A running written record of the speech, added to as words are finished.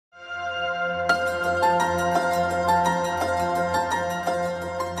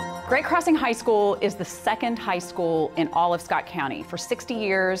Great Crossing High School is the second high school in all of Scott County. For 60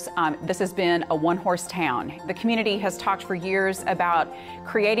 years, this has been a one-horse town. The community has talked for years about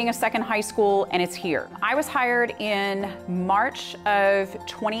creating a second high school, and it's here. I was hired in March of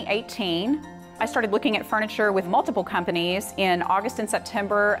 2018. I started looking at furniture with multiple companies in August and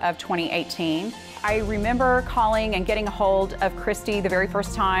September of 2018. I remember calling and getting a hold of Christy the very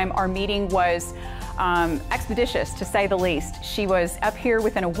first time. Our meeting was expeditious, to say the least. She was up here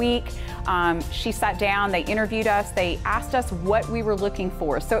within a week. She sat down, they interviewed us, they asked us what we were looking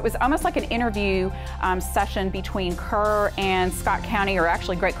for. So it was almost like an interview session between Kerr and Scott County, or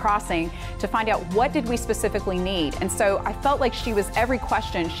actually Great Crossing, to find out what did we specifically need. And so I felt like every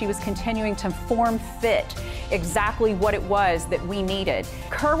question, she was continuing to form fit exactly what it was that we needed.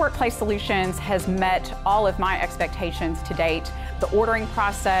 Kerr Workplace Solutions has met all of my expectations to date. The ordering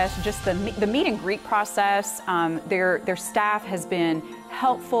process, just the meet and greet process, their staff has been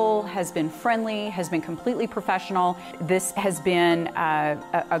helpful, has been friendly, has been completely professional. This has been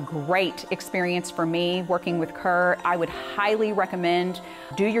a great experience for me working with Kerr. I would highly recommend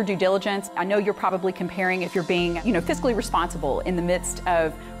do your due diligence. I know you're probably comparing if you're being, fiscally responsible in the midst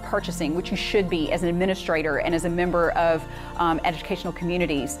of purchasing, which you should be as an administrator and as a member of educational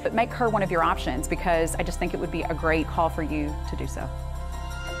communities. But make Kerr one of your options, because I just think it would be a great call for you to do so.